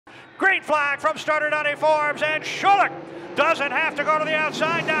Green flag from starter Donnie Forbes, and Schulich doesn't have to go to the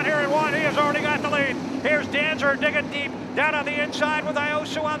outside down here in one. He has already got the lead. Here's Danzer digging deep down on the inside with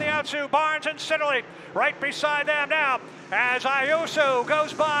Iosu on the outside. Barnes and Siddeley right beside them now. As Iosu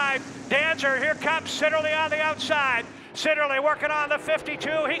goes by Danzer, here comes Siddeley on the outside. Siddeley working on the 52.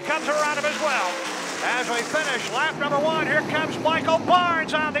 He comes around him as well. As we finish lap number one, here comes Michael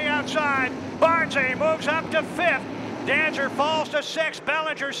Barnes on the outside. Barnesy moves up to 5th. Danzer falls to 6th.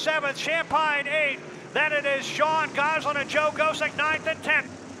 Bellinger 7th. Champagne 8th. Then it is Sean Goslin and Joe Gosick 9th and 10th.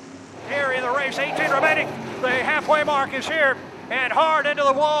 Here in the race, 18 remaining. The halfway mark is here. And hard into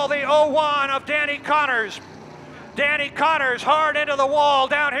the wall, the 01 of Danny Connors. Danny Connors hard into the wall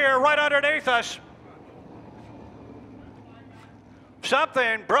down here right underneath us.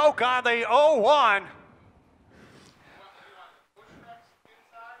 Something broke on the 01.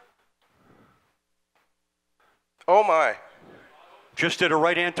 Oh my. Just did a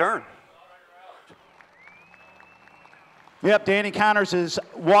right-hand turn. Yep, Danny Connors is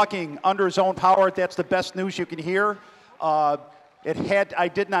walking under his own power. That's the best news you can hear. I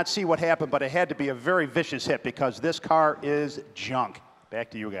did not see what happened, but it had to be a very vicious hit because this car is junk. Back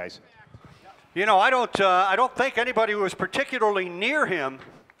to you guys. You know, I don't think anybody was particularly near him.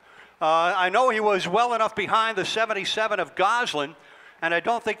 I know he was well enough behind the 77 of Goslin, and I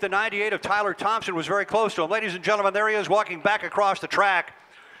don't think the 98 of Tyler Thompson was very close to him. Ladies and gentlemen, there he is walking back across the track.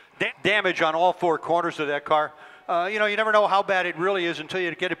 Damage on all 4 corners of that car. You know, you never know how bad it really is until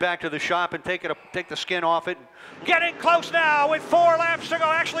you get it back to the shop and take the skin off it. Getting close now with 4 laps to go,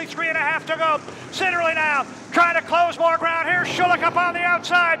 actually 3.5 to go. Siddeley now trying to close more ground here. Schulich up on the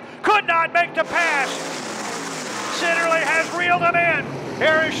outside, could not make the pass. Siddeley has reeled him in.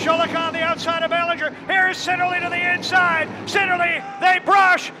 Here is Schulich on the outside of Bellinger. Here is Siddeley to the inside. Siddeley, they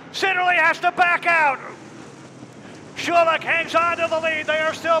brush. Siddeley has to back out. Schulich hangs on to the lead. They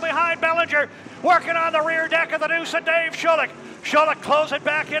are still behind Bellinger. Working on the rear deck of the Deuce and Dave Schulich. Schulich closing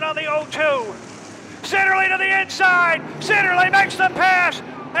back in on the 02. Siddeley to the inside. Siddeley makes the pass.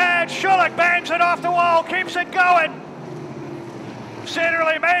 And Schulich bangs it off the wall, keeps it going.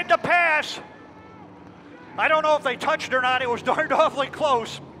 Siddeley made the pass. I don't know if they touched or not. It was darned awfully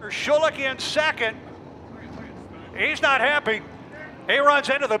close. Schulich in second. He's not happy. He runs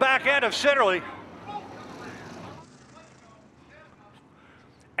into the back end of Siddeley.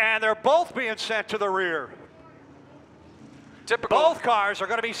 And they're both being sent to the rear. Typical. Both cars are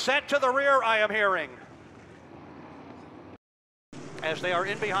going to be sent to the rear, I am hearing. As they are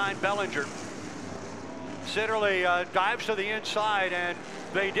in behind Bellinger. Siddeley dives to the inside, and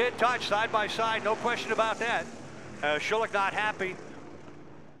they did touch side by side, no question about that. Schulich not happy.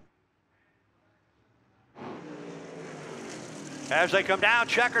 As they come down,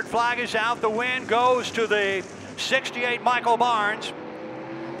 checkered flag is out. The win goes to the 68 Michael Barnes.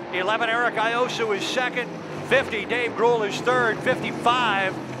 11 Eric Iosu is second. 50 Dave Gruhl is third.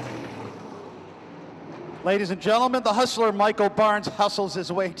 55. Ladies and gentlemen, the hustler Michael Barnes hustles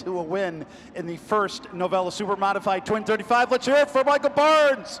his way to a win in the first Novelis Supermodified Twin 35. Let's hear it for Michael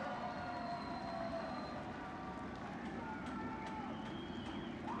Barnes.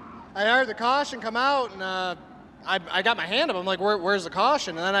 I heard the caution come out, and I got my hand up. I'm like, where's the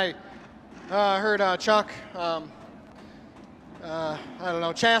caution? And then I heard Chuck, I don't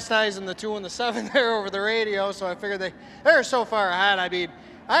know, chastising the 2 and the 7 there over the radio. So I figured they're so far ahead. I mean,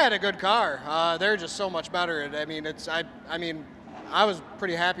 I had a good car. They're just so much better. I mean, I was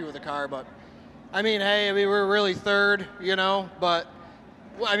pretty happy with the car, but I mean, hey, we're really third, you know. But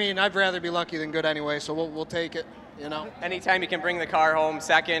I mean, I'd rather be lucky than good anyway. So we'll take it. You know? Anytime you can bring the car home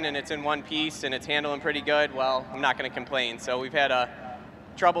second and it's in one piece and it's handling pretty good, well, I'm not going to complain. So we've had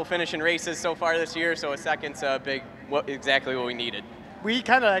trouble finishing races so far this year, so a second's exactly what we needed. We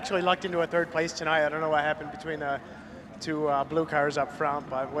kind of actually lucked into a third place tonight. I don't know what happened between the 2 blue cars up front,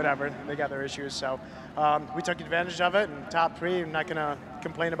 but whatever, they got their issues. So we took advantage of it, and top 3, I'm not going to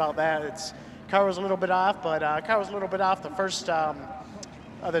complain about that. Car was a little bit off, but car was a little bit off the first of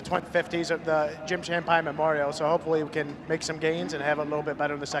the 2050s of the Jim Champagne Memorial, so hopefully we can make some gains and have a little bit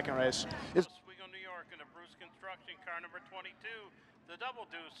better in the second race. Oswego, New York, in a Bruce Construction car number 22, the double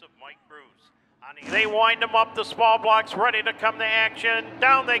deuce of Mike Bruce. They wind them up, the small blocks ready to come to action.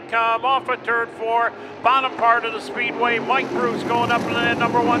 Down they come, off of turn 4, bottom part of the speedway. Mike Bruce going up in the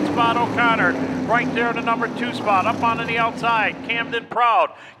number 1 spot, O'Connor. Right there in the number 2 spot, up on the outside. Camden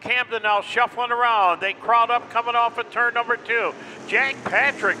Proud. Camden now shuffling around. They crowd up coming off of turn number 2. Jack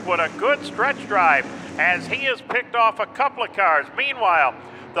Patrick with a good stretch drive as he has picked off a couple of cars. Meanwhile,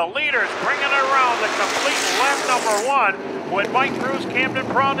 the leaders bringing it around the complete lap number 1 with Mike Bruce, Camden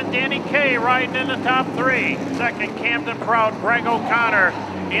Proud, and Danny Kay riding in the top 3. Second, Camden Proud, Greg O'Connor.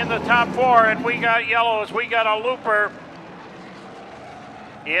 in the top 4, and we got yellows. We got a looper.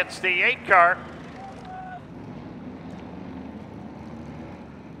 It's the 8 car.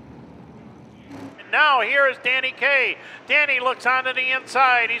 Now here is Danny Kaye. Danny looks onto the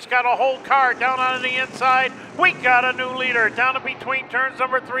inside. He's got a whole car down onto the inside. We got a new leader down in between turns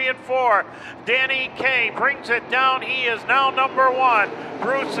number 3 and 4. Danny Kaye brings it down. He is now number 1.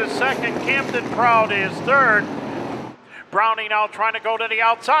 Bruce is second. Camden Proud is third. Brownie now trying to go to the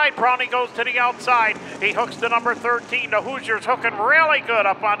outside. Brownie goes to the outside. He hooks to number 13. The Hoosiers hooking really good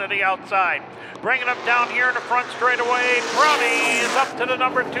up onto the outside. Bringing him down here in the front straightaway. Brownie is up to the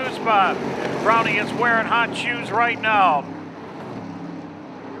number 2 spot. Brownie is wearing hot shoes right now.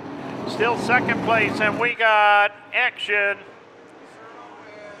 Still second place, and we got action.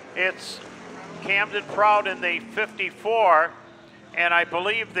 It's Camden Proud in the 54, and I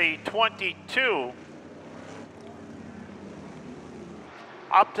believe the 22.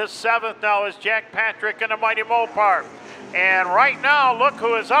 Up to 7th now is Jack Patrick in the Mighty Mopar. And right now, look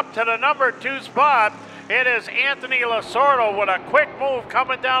who is up to the number 2 spot. It is Anthony Lasordo with a quick move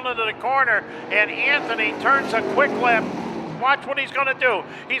coming down into the corner. And Anthony turns a quick lap. Watch what he's going to do.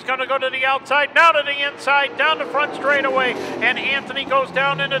 He's going to go to the outside, now to the inside, down the front straightaway. And Anthony goes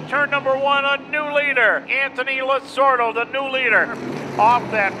down into turn number 1, a new leader. Anthony Lasordo, the new leader. Off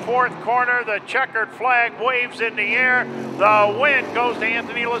that 4th corner, the checkered flag waves in the air. The win goes to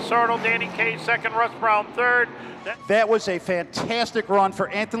Anthony Lasordo. Danny Kaye second, Russ Brown third. That was a fantastic run for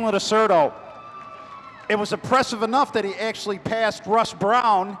Anthony Lasordo. It was impressive enough that he actually passed Russ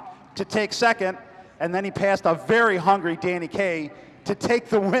Brown to take second, and then he passed a very hungry Danny Kaye to take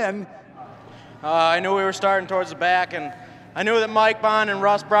the win. I knew we were starting towards the back, and I knew that Mike Bond and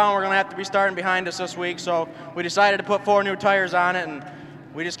Russ Brown were going to have to be starting behind us this week, so we decided to put 4 new tires on it, and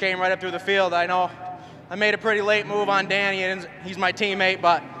we just came right up through the field. I know I made a pretty late move on Danny, and he's my teammate,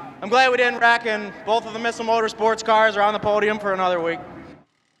 but I'm glad we didn't wreck, and both of the Missile Motorsports cars are on the podium for another week.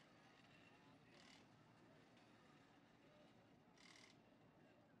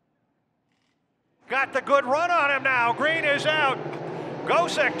 Got the good run on him now. Green is out.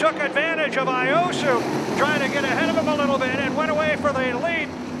 Gosek took advantage of Iosu, trying to get ahead of him a little bit and went away for the lead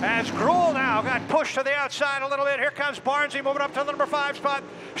as Gruel now got pushed to the outside a little bit. Here comes Barnesy moving up to the number 5 spot.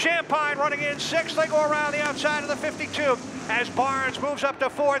 Champagne running in 6th. They go around the outside of the 52 as Barnes moves up to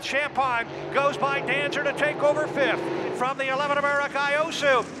 4th. Champagne goes by Danzer to take over 5th. From the 11 of Eric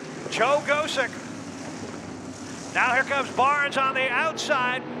Iosu, Joe Gosek. Now here comes Barnes on the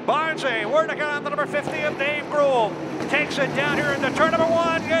outside. Barnesy working on the number 50 of Dave Gruel. Takes it down here into turn number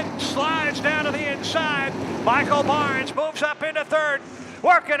 1. It slides down to the inside. Michael Barnes moves up into 3rd.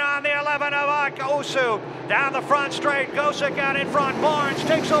 Working on the 11 of Osu. Down the front straight. Gosek out in front. Barnes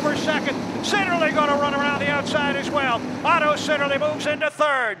takes over 2nd. Sitterly going to run around the outside as well. Otto Sitterly moves into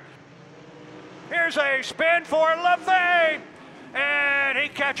 3rd. Here's a spin for LeVay. And he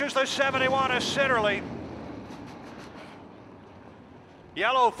catches the 71 of Sitterly.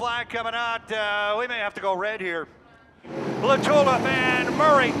 Yellow flag coming out. We may have to go red here. Latulip and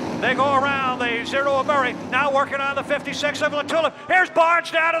Murray, they go around the 0 of Murray. Now working on the 56 of Latulip. Here's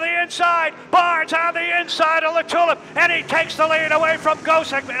Barnes down to the inside. Barnes on the inside of Latulip, and he takes the lead away from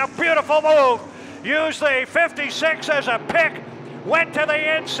Gosek in a beautiful move. Used the 56 as a pick, went to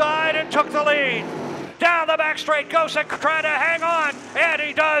the inside and took the lead. Down the back straight, Gosek trying to hang on, and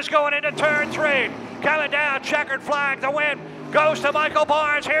he does going into turn 3. Coming down, checkered flag, the win goes to Michael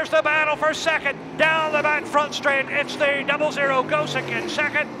Barnes. Here's the battle for 2nd. Down the back front straight, it's the 00 Gosek in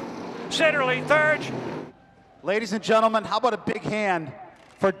 2nd. Sitterly 3rd. Ladies and gentlemen, how about a big hand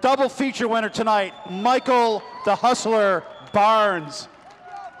for double feature winner tonight, Michael the Hustler Barnes.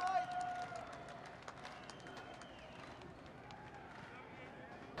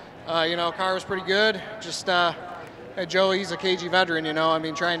 Car was pretty good. Just Joe, he's a KG veteran, I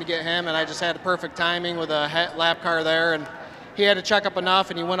mean, trying to get him, and I just had the perfect timing with a lap car there, and he had to check up enough,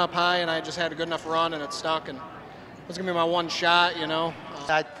 and he went up high, and I just had a good enough run, and it stuck, and it was going to be my one shot,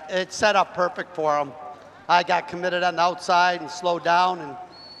 It set up perfect for him. I got committed on the outside and slowed down, and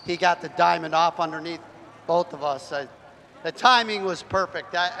he got the diamond off underneath both of us. The timing was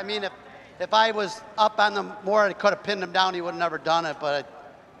perfect. I mean, if I was up on them more, I could have pinned him down. He would have never done it, but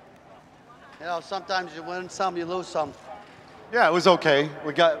sometimes you win some, you lose some. Yeah, it was okay.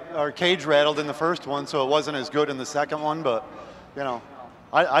 We got our cage rattled in the first one, so it wasn't as good in the second one, but,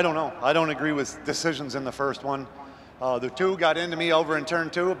 I don't know. I don't agree with decisions in the first one. The 2 got into me over in turn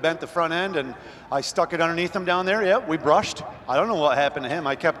 2, bent the front end, and I stuck it underneath him down there. Yep, we brushed. I don't know what happened to him.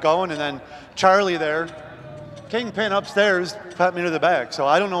 I kept going, and then Charlie there, Kingpin upstairs, pat me to the back. So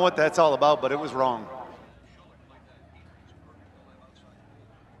I don't know what that's all about, but it was wrong.